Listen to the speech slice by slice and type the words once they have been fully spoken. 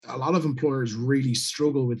a lot of employers really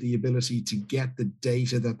struggle with the ability to get the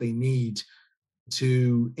data that they need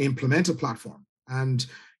to implement a platform. And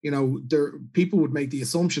people would make the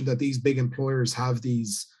assumption that these big employers have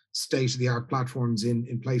these state-of-the-art platforms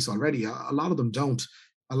in place already. A lot of them don't.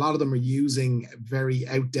 A lot of them are using very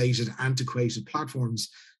outdated, antiquated platforms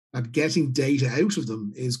that getting data out of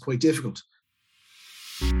them is quite difficult.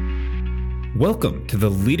 Welcome to the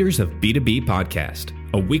Leaders of B2B podcast,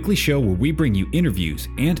 a weekly show where we bring you interviews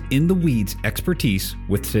and in-the-weeds expertise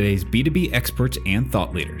with today's B2B experts and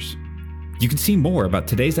thought leaders. You can see more about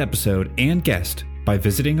today's episode and guest by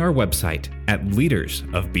visiting our website at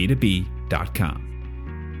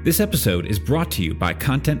leadersofb2b.com. This episode is brought to you by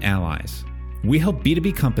Content Allies. We help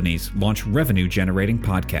B2B companies launch revenue-generating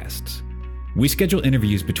podcasts. We schedule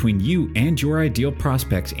interviews between you and your ideal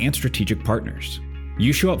prospects and strategic partners.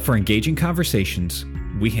 You show up for engaging conversations,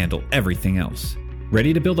 we handle everything else.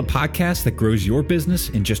 Ready to build a podcast that grows your business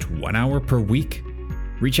in just 1 hour per week?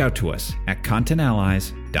 Reach out to us at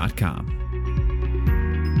contentallies.com.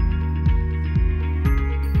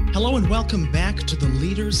 Hello and welcome back to the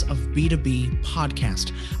Leaders of B2B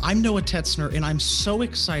podcast. I'm Noah Tetzner and I'm so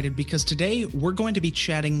excited because today we're going to be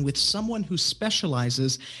chatting with someone who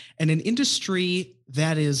specializes in an industry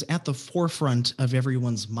that is at the forefront of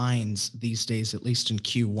everyone's minds these days, at least in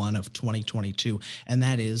Q1 of 2022, and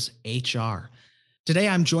that is HR. Today,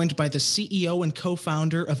 I'm joined by the CEO and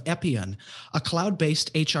co-founder of Epyon, a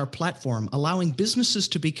cloud-based HR platform allowing businesses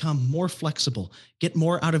to become more flexible, get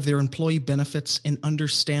more out of their employee benefits, and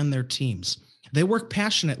understand their teams. They work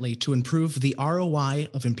passionately to improve the ROI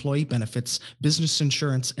of employee benefits, business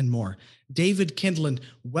insurance, and more. David Kindland,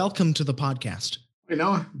 welcome to the podcast. Hey,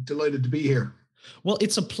 Noah, delighted to be here. Well,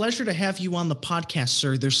 it's a pleasure to have you on the podcast,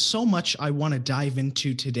 sir. There's so much I want to dive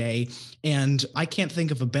into today, and I can't think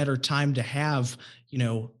of a better time to have,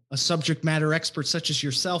 a subject matter expert such as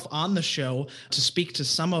yourself on the show to speak to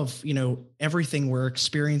some of, everything we're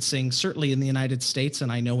experiencing, certainly in the United States,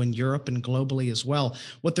 and I know in Europe and globally as well,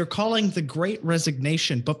 what they're calling the Great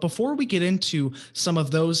Resignation. But before we get into some of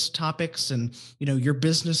those topics and, your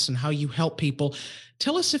business and how you help people,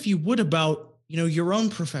 tell us, if you would, about your own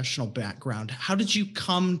professional background. How did you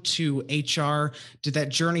come to HR? Did that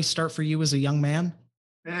journey start for you as a young man?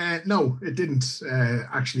 No, it didn't.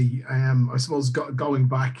 Actually, I suppose going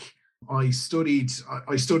back, I studied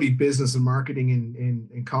business and marketing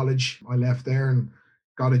in college. I left there and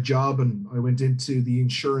got a job, and I went into the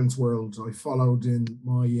insurance world. I followed in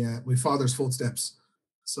my father's footsteps.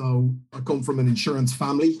 So I come from an insurance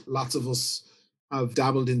family. Lots of us have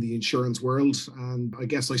dabbled in the insurance world, and I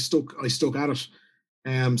guess I stuck at it.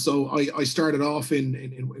 So I started off in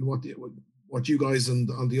what you guys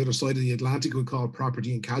on the other side of the Atlantic would call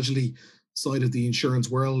property and casualty side of the insurance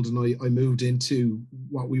world, and I moved into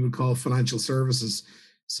what we would call financial services.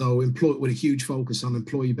 So with a huge focus on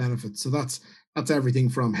employee benefits. So that's everything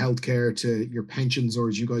from healthcare to your pensions, or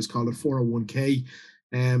as you guys call it, 401k.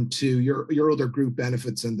 To your other group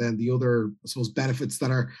benefits, and then the other, I suppose, benefits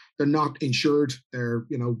that they're not insured. They're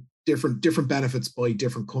different benefits by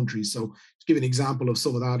different countries. So to give an example of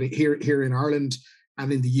some of that, here in Ireland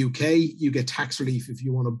and in the UK, you get tax relief if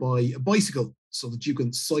you want to buy a bicycle so that you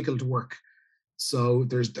can cycle to work. So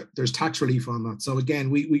there's tax relief on that. So again,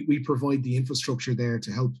 we provide the infrastructure there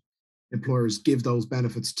to help employers give those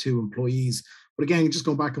benefits to employees. But again, just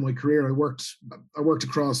going back in my career, I worked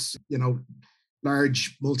across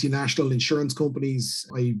large multinational insurance companies.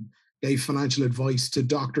 I gave financial advice to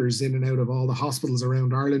doctors in and out of all the hospitals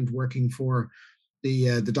around Ireland, working for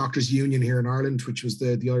the Doctors' Union here in Ireland, which was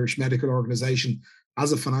the Irish Medical Organisation,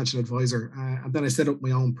 as a financial advisor. And then I set up my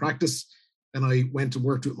own practice. Then I went and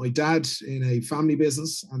worked with my dad in a family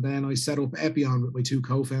business. And then I set up Epyon with my two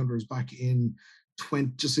co-founders back in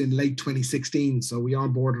late 2016. So we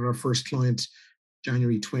onboarded our first client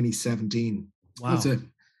January 2017. Wow. That's a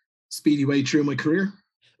speedy way through my career.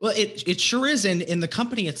 Well, it sure is. And in the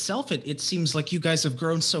company itself, it seems like you guys have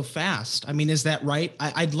grown so fast. I mean, is that right?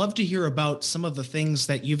 I'd love to hear about some of the things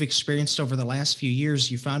that you've experienced over the last few years.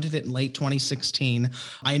 You founded it in late 2016.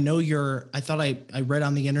 I know I read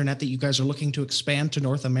on the internet that you guys are looking to expand to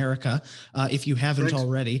North America, if you haven't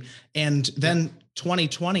already. And then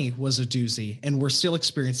 2020 was a doozy, and we're still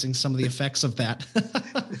experiencing some of the effects of that.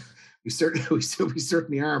 we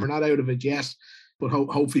certainly are. We're not out of it yet. But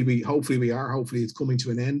hopefully we are. Hopefully it's coming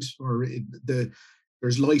to an end, or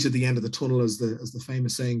there's light at the end of the tunnel, as the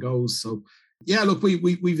famous saying goes. So yeah, look,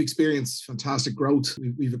 we've experienced fantastic growth.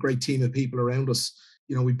 We've a great team of people around us.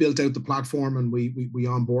 We built out the platform, and we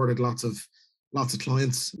onboarded lots of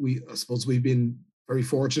clients. I suppose we've been very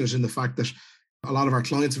fortunate in the fact that a lot of our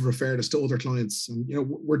clients have referred us to other clients, and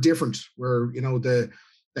we're different. We're the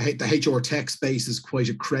the HR tech space is quite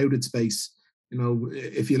a crowded space.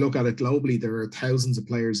 If you look at it globally, there are thousands of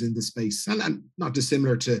players in the space, and not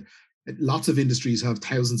dissimilar to lots of industries have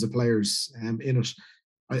thousands of players in it.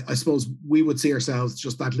 I suppose we would see ourselves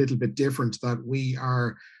just that little bit different, that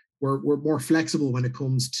we're more flexible when it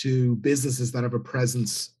comes to businesses that have a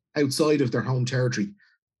presence outside of their home territory.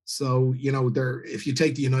 So, if you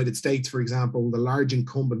take the United States, for example, the large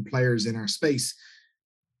incumbent players in our space,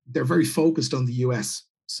 they're very focused on the US.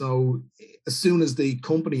 So as soon as the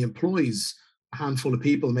company employs a handful of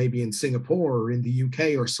people, maybe in Singapore or in the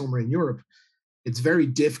UK or somewhere in Europe, it's very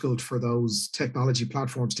difficult for those technology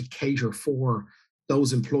platforms to cater for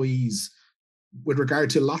those employees with regard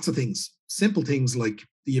to lots of things, simple things like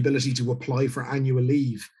the ability to apply for annual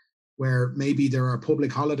leave, where maybe there are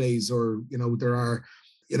public holidays, or, there are,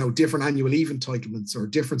 different annual leave entitlements or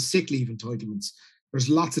different sick leave entitlements. There's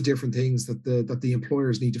lots of different things that the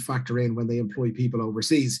employers need to factor in when they employ people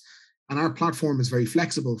overseas. And our platform is very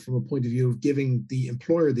flexible from a point of view of giving the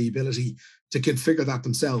employer the ability to configure that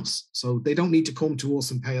themselves. So they don't need to come to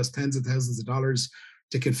us and pay us tens of thousands of dollars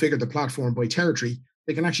to configure the platform by territory.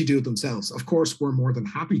 They can actually do it themselves. Of course, we're more than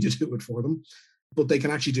happy to do it for them, but they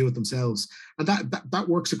can actually do it themselves. And that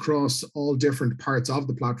works across all different parts of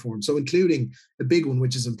the platform. So including the big one,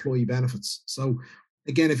 which is employee benefits. So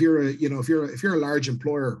again, if you're a large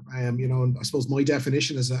employer, and I suppose my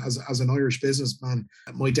definition as an Irish businessman,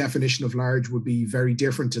 my definition of large would be very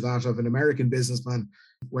different to that of an American businessman.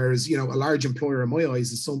 Whereas, a large employer in my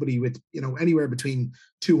eyes is somebody with, anywhere between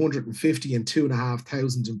 250 and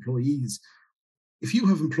 2,500 employees. If you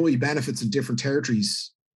have employee benefits in different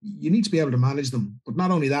territories, you need to be able to manage them. But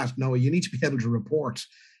not only that, Noah, you need to be able to report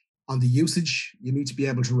on the usage. You need to be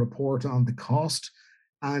able to report on the cost.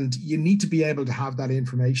 And you need to be able to have that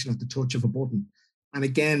information at the touch of a button. And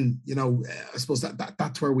again, I suppose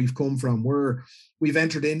that's where we've come from. We've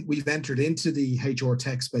entered into the HR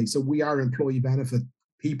tech space. So we are employee benefit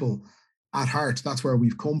people at heart. That's where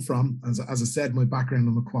we've come from. As I said, my background,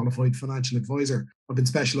 I'm a qualified financial advisor. I've been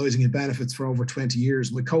specializing in benefits for over 20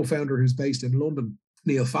 years. My co-founder, who's based in London,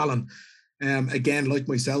 Neil Fallon, again, like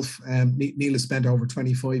myself, Neil has spent over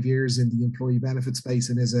 25 years in the employee benefit space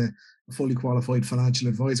and is a fully qualified financial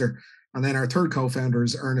advisor. And then our third co-founder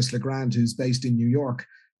is Ernest Legrand, who's based in New York.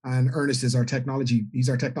 And Ernest is he's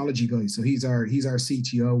our technology guy. So he's our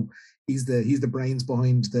CTO. He's the brains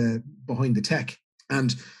behind the tech.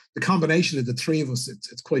 And the combination of the three of us,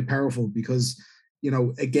 it's quite powerful because,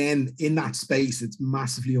 again, in that space, it's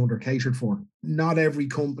massively under catered for. Not every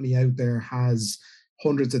company out there has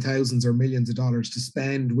hundreds of thousands or millions of dollars to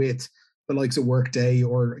spend with the likes of Workday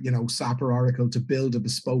or, SAP or Oracle to build a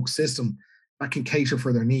bespoke system that can cater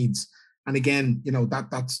for their needs. And again,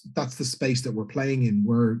 that's the space that we're playing in.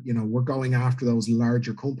 We're going after those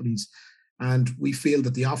larger companies, and we feel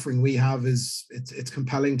that the offering we have it's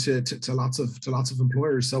compelling to lots of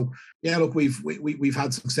employers. So yeah, look, we've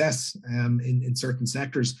had success in certain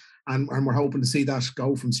sectors, and we're hoping to see that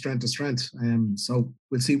go from strength to strength. So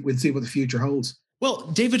we'll see what the future holds.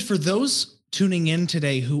 Well, David, for those tuning in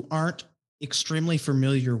today who aren't extremely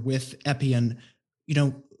familiar with Epyon,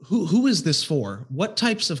 who is this for? What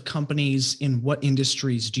types of companies in what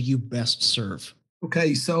industries do you best serve?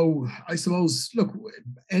 Okay, so I suppose, look,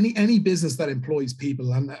 any business that employs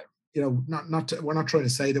people, and we're not trying to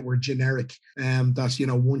say that we're generic,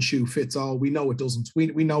 that one shoe fits all. We know it doesn't.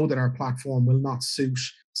 We know that our platform will not suit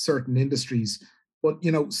certain industries. But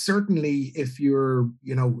certainly, if you're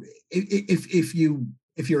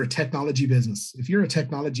if you're a technology business,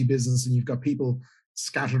 and you've got people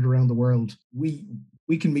scattered around the world, we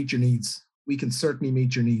can meet your needs. We can certainly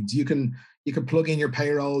meet your needs. You can plug in your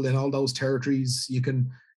payroll in all those territories. You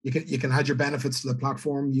can add your benefits to the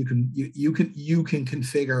platform. You can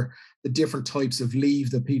configure the different types of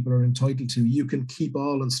leave that people are entitled to. You can keep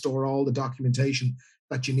all and store all the documentation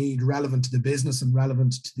that you need relevant to the business and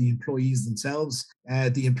relevant to the employees themselves.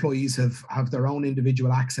 The employees have their own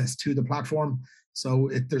individual access to the platform. So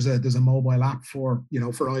there's a mobile app for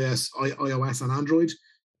iOS and Android.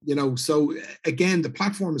 So again, the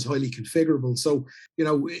platform is highly configurable. So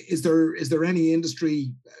is there any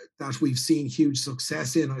industry that we've seen huge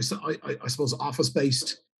success in? I suppose office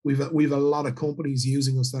based. We've a lot of companies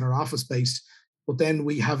using us that are office based, but then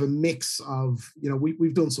we have a mix of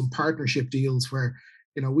we've done some partnership deals where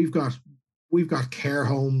we've got care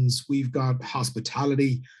homes, we've got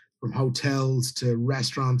hospitality from hotels to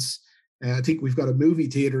restaurants. I think we've got a movie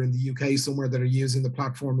theater in the UK somewhere that are using the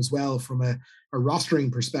platform as well from a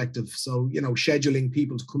rostering perspective. So, scheduling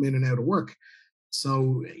people to come in and out of work.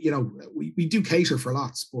 So, we do cater for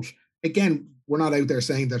lots, but again, we're not out there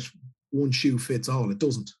saying that one shoe fits all. It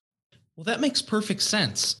doesn't. Well, that makes perfect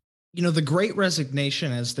sense. The great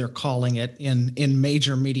resignation, as they're calling it in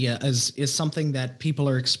major media, is something that people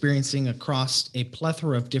are experiencing across a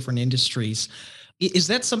plethora of different industries. Is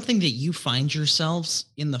that something that you find yourselves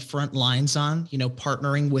in the front lines on,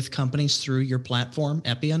 partnering with companies through your platform,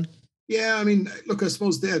 Epyon? Yeah, I mean, look, I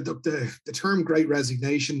suppose the term "great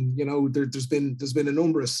resignation," there's been a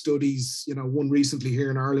number of studies. One recently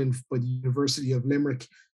here in Ireland by the University of Limerick,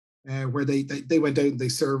 where they went out and they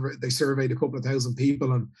surveyed a couple of thousand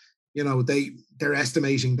people, and they're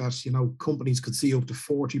estimating that companies could see up to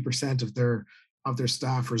 40% of their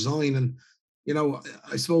staff resign. And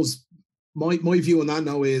I suppose my view on that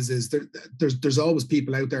now is there's always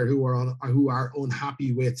people out there who are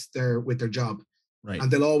unhappy with their job. Right.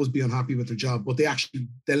 And they'll always be unhappy with their job, but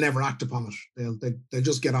they'll never act upon it. They'll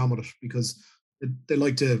just get on with it because they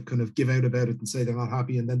like to kind of give out about it and say they're not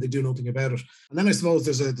happy, and then they do nothing about it. And then I suppose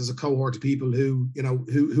there's a cohort of people who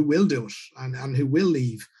will do it and who will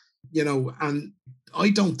leave. And I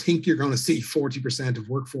don't think you're going to see 40% of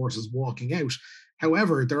workforces walking out.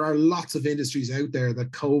 However, there are lots of industries out there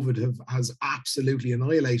that COVID has absolutely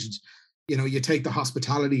annihilated. You take the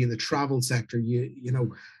hospitality and the travel sector.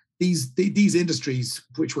 These industries,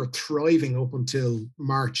 which were thriving up until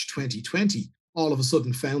March 2020, all of a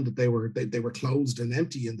sudden found that they were closed and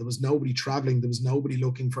empty, and there was nobody traveling, there was nobody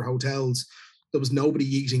looking for hotels, there was nobody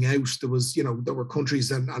eating out. There were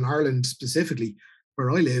countries, and Ireland specifically,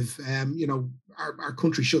 where I live, our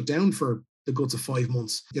country shut down for the guts of 5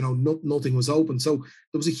 months. Nothing was open, so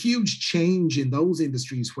there was a huge change in those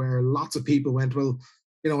industries where lots of people went, well,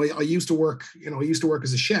 I used to work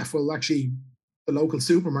as a chef. Well, actually, the local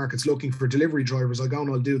supermarket's looking for delivery drivers. I'll go and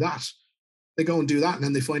I'll do that. They go and do that, and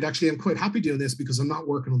then they find, actually, I'm quite happy doing this because I'm not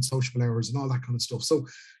working on sociable hours and all that kind of stuff. So,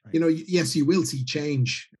 right. Yes, you will see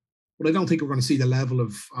change, but I don't think we're going to see the level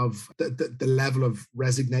of the level of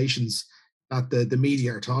resignations that the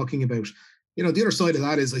media are talking about. The other side of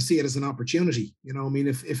that is I see it as an opportunity.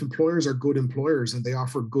 If employers are good employers and they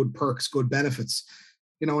offer good perks, good benefits,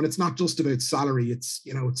 and it's not just about salary. It's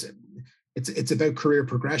about career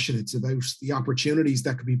progression. It's about the opportunities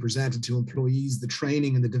that could be presented to employees, the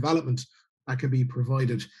training and the development that can be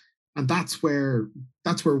provided. And that's where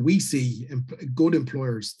we see good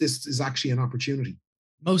employers. This is actually an opportunity.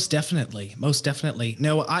 Most definitely. Most definitely.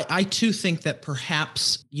 No, I too think that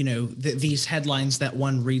perhaps, these headlines that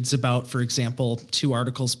one reads about, for example, 2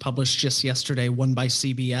 articles published just yesterday, one by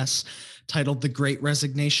CBS titled "The Great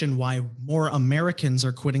Resignation: Why More Americans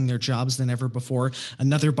Are Quitting Their Jobs Than Ever Before,"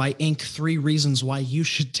 another by Inc., 3 Reasons Why You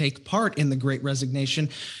Should Take Part in the Great Resignation.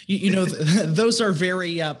 Those are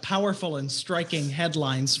very powerful and striking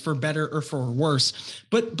headlines, for better or for worse.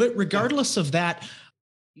 But regardless of that,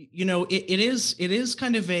 it is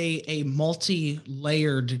kind of a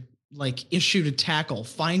multi-layered issue to tackle,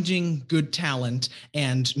 finding good talent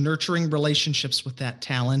and nurturing relationships with that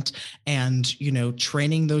talent, and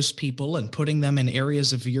training those people and putting them in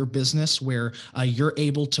areas of your business where you're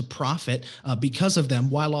able to profit because of them,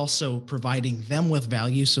 while also providing them with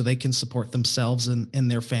value so they can support themselves and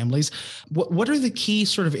their families. What are the key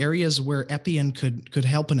sort of areas where Epyon could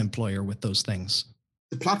help an employer with those things?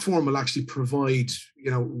 The platform will actually provide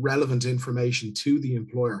relevant information to the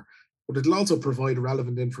employer, but it'll also provide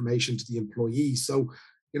relevant information to the employee. So,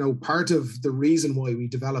 part of the reason why we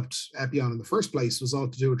developed Epyon in the first place was all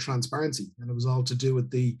to do with transparency, and it was all to do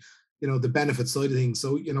with the benefit side of things.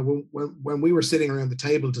 So, when we were sitting around the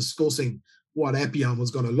table discussing what Epyon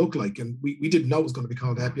was going to look like, and we didn't know it was going to be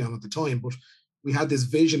called Epyon at the time, but we had this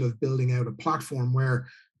vision of building out a platform where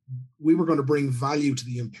we were going to bring value to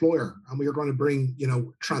the employer, and we were going to bring,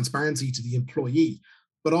 transparency to the employee,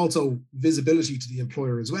 but also visibility to the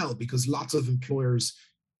employer as well, because lots of employers,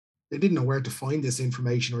 they didn't know where to find this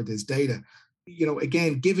information or this data.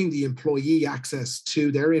 Again, giving the employee access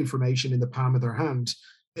to their information in the palm of their hand,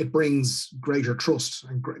 it brings greater trust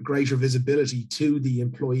and greater visibility to the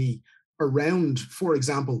employee around, for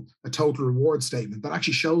example, a total reward statement that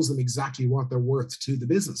actually shows them exactly what they're worth to the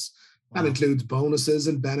business. Wow. That includes bonuses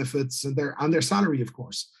and benefits and their salary, of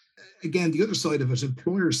course. Again, the other side of it,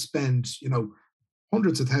 employers spend,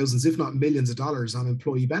 hundreds of thousands, if not millions of dollars on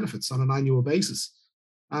employee benefits on an annual basis.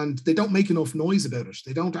 And they don't make enough noise about it.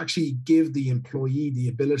 They don't actually give the employee the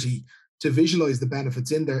ability to visualize the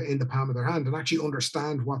benefits in the palm of their hand and actually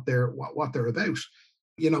understand what they're about.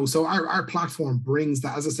 So our platform brings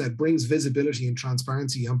that, as I said, brings visibility and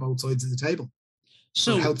transparency on both sides of the table.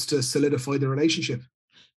 So it helps to solidify the relationship.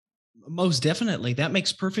 Most definitely. That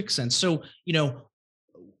makes perfect sense. So,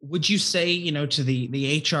 would you say, to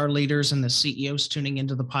the HR leaders and the CEOs tuning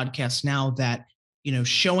into the podcast now that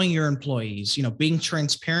showing your employees, being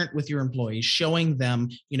transparent with your employees, showing them,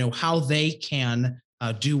 how they can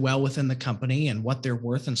do well within the company and what they're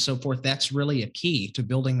worth and so forth. That's really a key to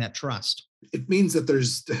building that trust. It means that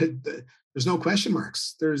there's no question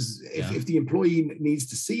marks. If the employee needs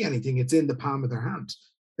to see anything, it's in the palm of their hand.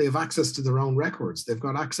 They have access to their own records. They've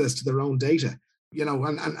got access to their own data.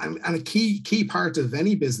 And a key part of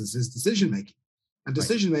any business is decision making, and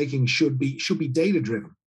decision making should be data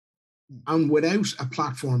driven. And without a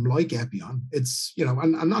platform like Epyon, it's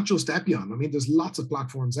and not just Epyon. I mean, there's lots of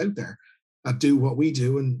platforms out there that do what we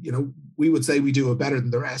do, and we would say we do it better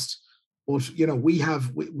than the rest. But we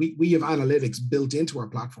have analytics built into our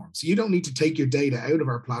platform, so you don't need to take your data out of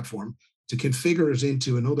our platform to configure it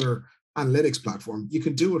into another analytics platform. You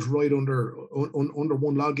can do it right under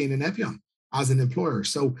one login in Epyon as an employer.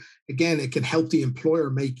 So again, it can help the employer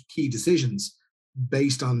make key decisions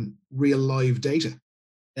based on real live data.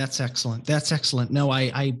 That's excellent. That's excellent. No,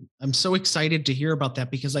 I'm so excited to hear about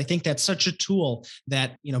that, because I think that's such a tool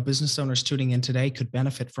that, business owners tuning in today could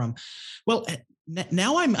benefit from. Well,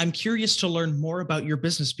 now I'm curious to learn more about your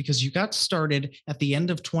business, because you got started at the end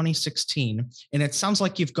of 2016, and it sounds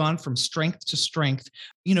like you've gone from strength to strength.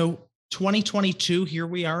 2022, here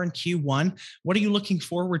we are in Q1. What are you looking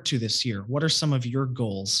forward to this year? What are some of your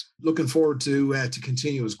goals? Looking forward to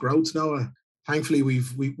continuous growth, Noah. Thankfully,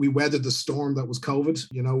 we weathered the storm that was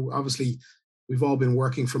COVID. Obviously, we've all been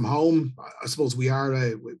working from home. I suppose we are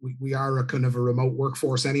a kind of a remote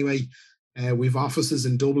workforce anyway. We've offices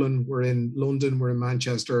in Dublin, we're in London, we're in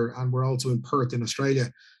Manchester, and we're also in Perth in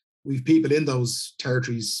Australia. We've people in those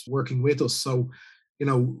territories working with us. So,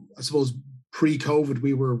 I suppose pre-COVID,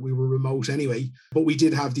 we were remote anyway, but we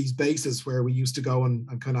did have these bases where we used to go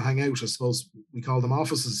and kind of hang out. I suppose we call them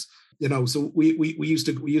offices. So we used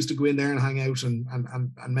to go in there and hang out and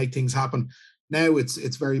make things happen. Now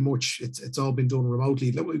it's very much it's all been done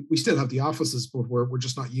remotely. We still have the offices, but we're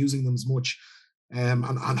just not using them as much. And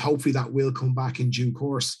hopefully that will come back in due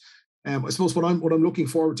course. I suppose what I'm looking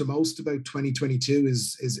forward to most about 2022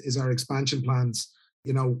 is our expansion plans.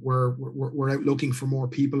 We're out looking for more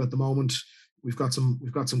people at the moment. We've got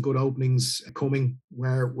some good openings coming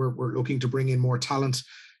where we're looking to bring in more talent.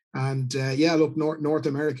 And look, North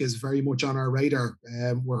America is very much on our radar.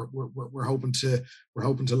 We're hoping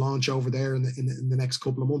to launch over there in the next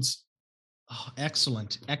couple of months. Oh,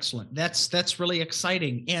 excellent. That's really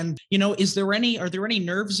exciting. And are there any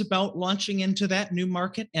nerves about launching into that new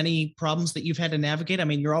market? Any problems that you've had to navigate? I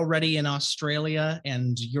mean, you're already in Australia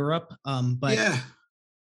and Europe, but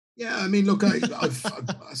yeah. I mean, look, I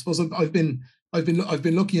suppose I've been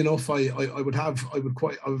lucky enough.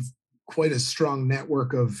 I've quite a strong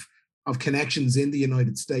network of connections in the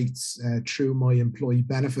United States through my employee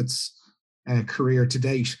benefits career to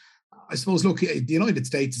date. I suppose, look, the United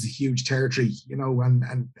States is a huge territory,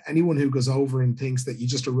 and anyone who goes over and thinks that you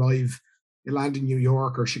just arrive, you land in New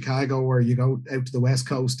York or Chicago, or you go out to the West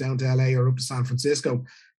Coast, down to LA or up to San Francisco,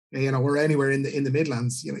 or anywhere in the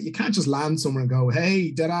Midlands, you can't just land somewhere and go,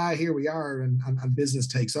 hey, here we are, and business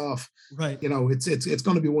takes off. Right. It's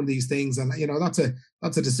going to be one of these things, and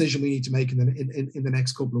that's a decision we need to make in the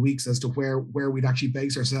next couple of weeks as to where we'd actually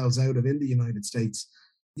base ourselves out of in the United States.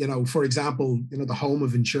 For example, the home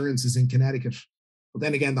of insurance is in Connecticut, but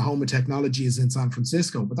then again, the home of technology is in San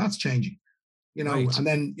Francisco, but that's changing. Right. And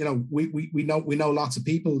then we know lots of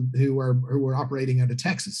people who are operating out of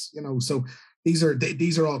Texas. So these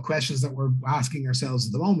are all questions that we're asking ourselves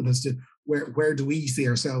at the moment as to where do we see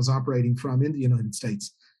ourselves operating from in the United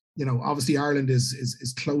States. Obviously Ireland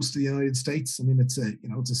is close to the United States. I mean, it's a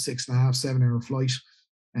 6.5, 7 hour flight,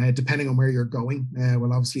 depending on where you're going.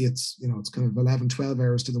 Well, obviously it's kind of 11, 12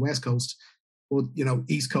 hours to the West Coast, but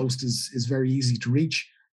East Coast is very easy to reach.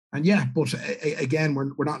 And but again,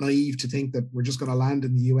 we're not naive to think that we're just going to land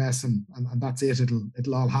in the US and that's it.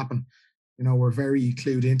 It'll all happen. We're very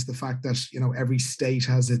clued into the fact that every state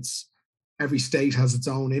has its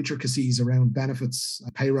own intricacies around benefits,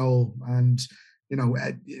 payroll, and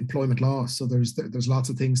employment law. So there's lots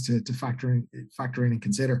of things to factor in and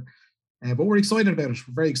consider. But we're excited about it.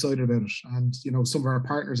 We're very excited about it, and some of our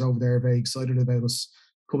partners over there are very excited about us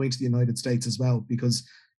coming to the United States as well, because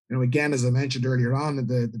again, as I mentioned earlier on at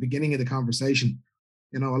the beginning of the conversation,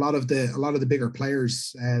 a lot of the bigger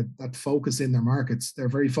players that focus in their markets, they're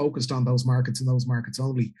very focused on those markets and those markets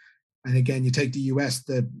only. And again, you take the US,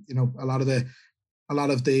 a lot of the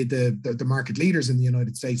market leaders in the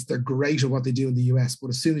United States, they're great at what they do in the US, but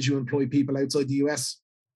as soon as you employ people outside the US,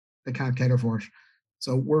 they can't cater for it.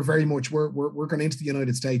 So we're very much we're going into the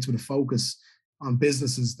United States with a focus on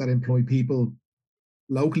businesses that employ people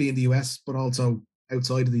locally in the US, but also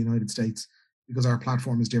outside of the United States, because our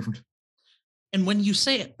platform is different. And when you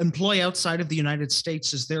say employ outside of the United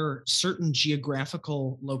States, is there certain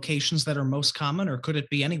geographical locations that are most common, or could it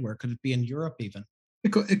be anywhere? Could it be in Europe even?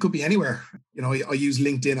 It could be anywhere. I use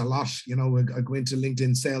LinkedIn a lot. I go into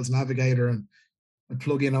LinkedIn Sales Navigator and I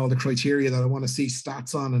plug in all the criteria that I want to see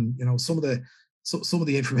stats on, and some of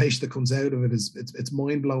the information that comes out of it is it's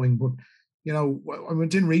mind blowing. But I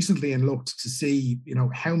went in recently and looked to see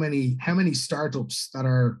how many startups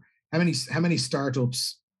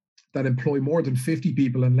that employ more than 50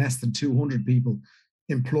 people and less than 200 people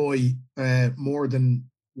employ more than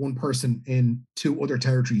one person in two other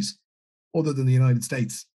territories other than the United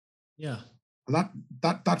States. Yeah. And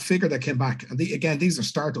that figure that came back, and again, these are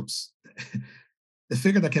startups. The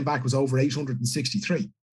figure that came back was over 863.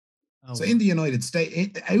 Oh, so in the United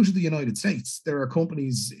States, out of the United States, there are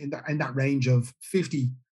companies in that range of 50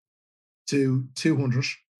 to 200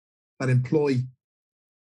 that employ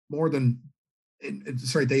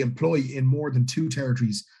they employ in more than two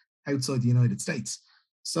territories outside the United States.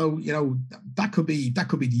 So that could be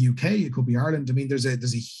the UK, it could be Ireland. I mean, there's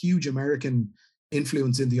a huge American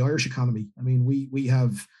influence in the Irish economy. I mean, we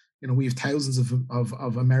have thousands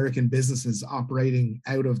of American businesses operating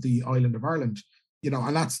out of the island of Ireland.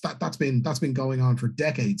 And that's been going on for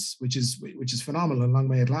decades, which is phenomenal, and long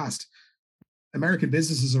may it last. American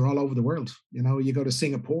businesses are all over the world. You go to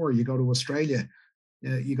Singapore, you go to Australia,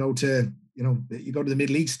 you go to the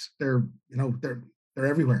Middle East. They're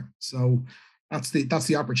everywhere. So that's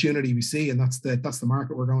the opportunity we see, and that's the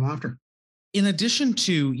market we're going after. In addition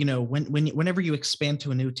to, whenever you expand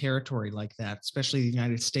to a new territory like that, especially the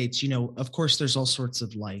United States, of course, there's all sorts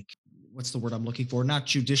of what's the word I'm looking for? Not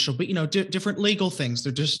judicial, but, different legal things.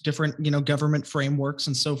 They're just different, government frameworks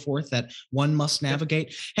and so forth that one must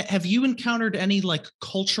navigate. Have you encountered any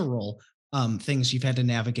cultural things you've had to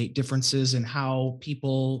navigate, differences in how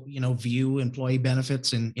people, view employee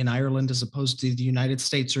benefits in Ireland as opposed to the United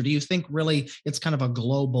States? Or do you think really it's kind of a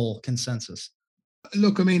global consensus?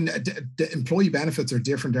 Look, I mean, the employee benefits are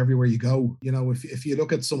different everywhere you go. If you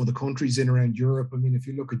look at some of the countries in around Europe, I mean, if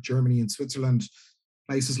you look at Germany and Switzerland,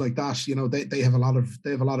 places like that, they have a lot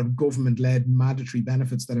of government-led mandatory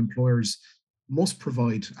benefits that employers must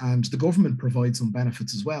provide, and the government provides some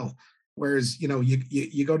benefits as well. Whereas, you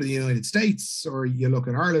go to the United States or you look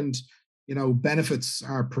at Ireland, benefits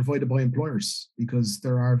are provided by employers because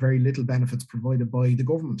there are very little benefits provided by the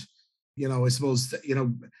government. I suppose,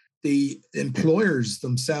 the employers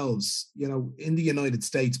themselves, in the United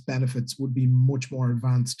States, benefits would be much more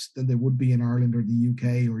advanced than they would be in Ireland or the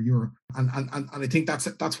UK or Europe. And I think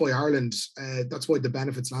that's why Ireland, that's why the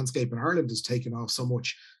benefits landscape in Ireland has taken off so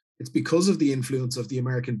much. It's because of the influence of the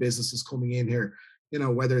American businesses coming in here,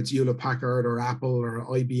 whether it's Hewlett Packard or Apple or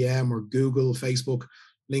IBM or Google, Facebook,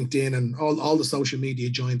 LinkedIn, and all the social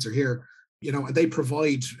media giants are here. And they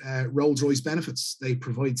provide Rolls-Royce benefits. They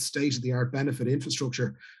provide state-of-the-art benefit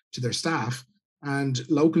infrastructure to their staff, and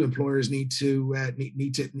local employers need to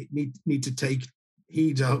take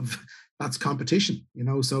heed of that's competition.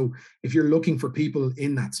 So if you're looking for people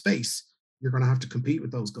in that space, you're going to have to compete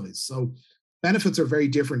with those guys. So benefits are very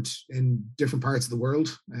different in different parts of the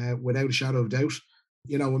world, without a shadow of doubt.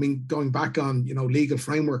 I mean, going back on legal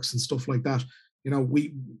frameworks and stuff like that,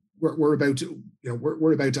 we're about to,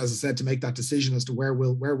 as I said, to make that decision as to where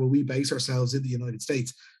will we base ourselves in the United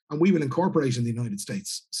States, and we will incorporate in the United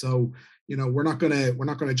States. So, we're not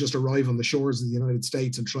gonna just arrive on the shores of the United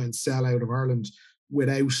States and try and sell out of Ireland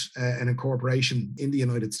without an incorporation in the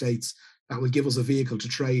United States that will give us a vehicle to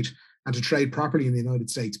trade and to trade properly in the United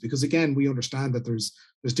States. Because again, we understand that there's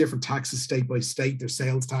different taxes state by state. There's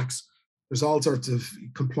sales tax. There's all sorts of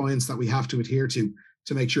compliance that we have to adhere to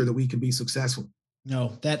make sure that we can be successful.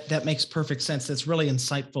 No, that makes perfect sense. That's really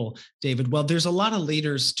insightful, David. Well, there's a lot of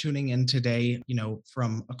leaders tuning in today,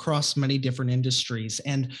 from across many different industries.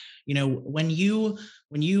 And, when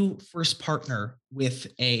you first partner with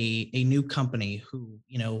a new company who,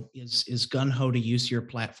 is gung-ho to use your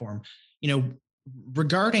platform,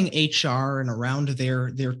 regarding HR and around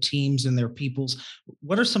their teams and their peoples,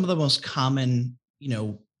 what are some of the most common,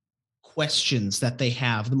 questions that they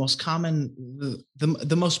have, the most common,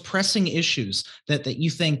 the most pressing issues that you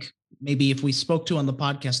think maybe if we spoke to on the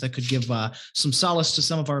podcast that could give some solace to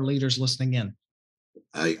some of our leaders listening in?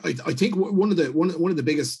 I think one of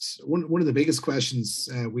the biggest questions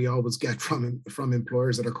we always get from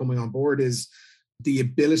employers that are coming on board is the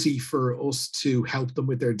ability for us to help them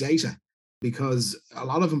with their data, because a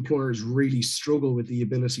lot of employers really struggle with the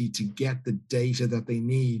ability to get the data that they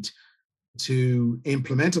need to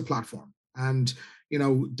implement a platform. And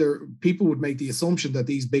people would make the assumption that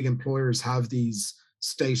these big employers have these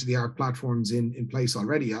state-of-the-art platforms in place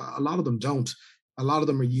already. A lot of them don't. a lot of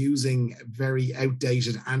them are using very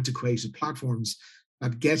outdated, antiquated platforms,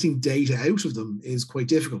 that getting data out of them is quite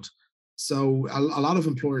difficult. So a lot of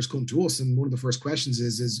employers come to us, and one of the first questions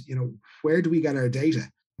is, where do we get our data?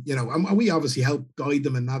 And we obviously help guide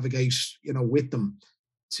them and navigate, with them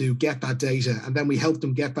to get that data. And then we help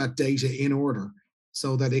them get that data in order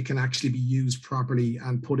so that it can actually be used properly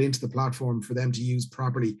and put into the platform for them to use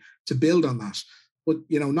properly to build on that. But,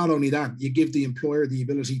 not only that, you give the employer the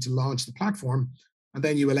ability to launch the platform, and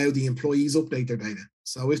then you allow the employees update their data.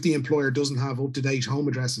 So if the employer doesn't have up-to-date home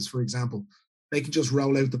addresses, for example, they can just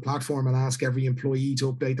roll out the platform and ask every employee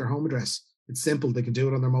to update their home address. It's simple. They can do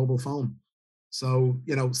it on their mobile phone. So,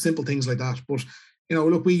 simple things like that. But,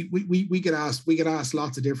 look, we get asked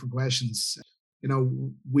lots of different questions.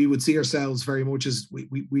 We would see ourselves very much as we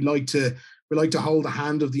like to hold the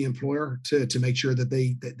hand of the employer to make sure that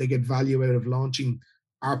they get value out of launching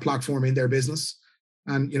our platform in their business.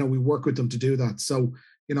 And, we work with them to do that. So,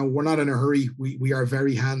 we're not in a hurry. We are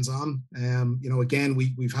very hands-on. Again,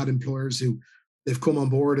 we've had employers who they've come on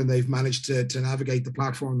board and they've managed to navigate the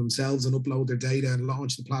platform themselves and upload their data and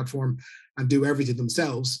launch the platform and do everything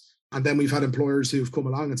themselves. And then we've had employers who've come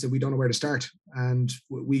along and said, we don't know where to start. And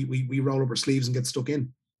we roll up our sleeves and get stuck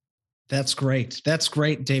in. That's great. That's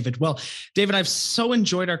great, David. Well, David, I've so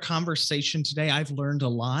enjoyed our conversation today. I've learned a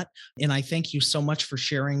lot, and I thank you so much for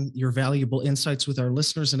sharing your valuable insights with our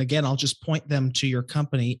listeners. And again, I'll just point them to your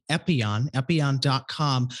company, Epyon.com.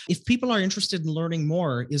 If people are interested in learning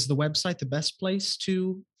more, is the website the best place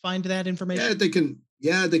to find that information? They can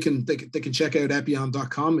check out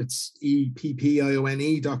Epyon.com. It's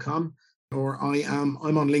EPPIONE.com. Or I'm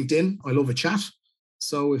on LinkedIn. I love a chat.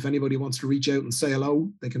 So if anybody wants to reach out and say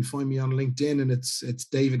hello, they can find me on LinkedIn, and it's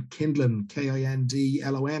David Kindlon,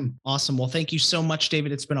 Kindlon. Awesome. Well, thank you so much,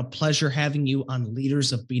 David. It's been a pleasure having you on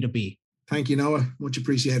Leaders of B2B. Thank you, Noah. Much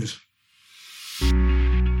appreciated.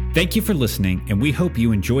 Thank you for listening, and we hope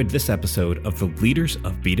you enjoyed this episode of the Leaders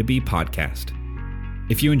of B2B podcast.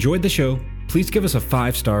 If you enjoyed the show, please give us a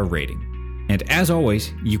 5-star rating. And as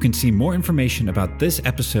always, you can see more information about this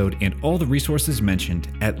episode and all the resources mentioned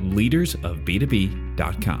at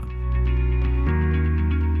leadersofb2b.com.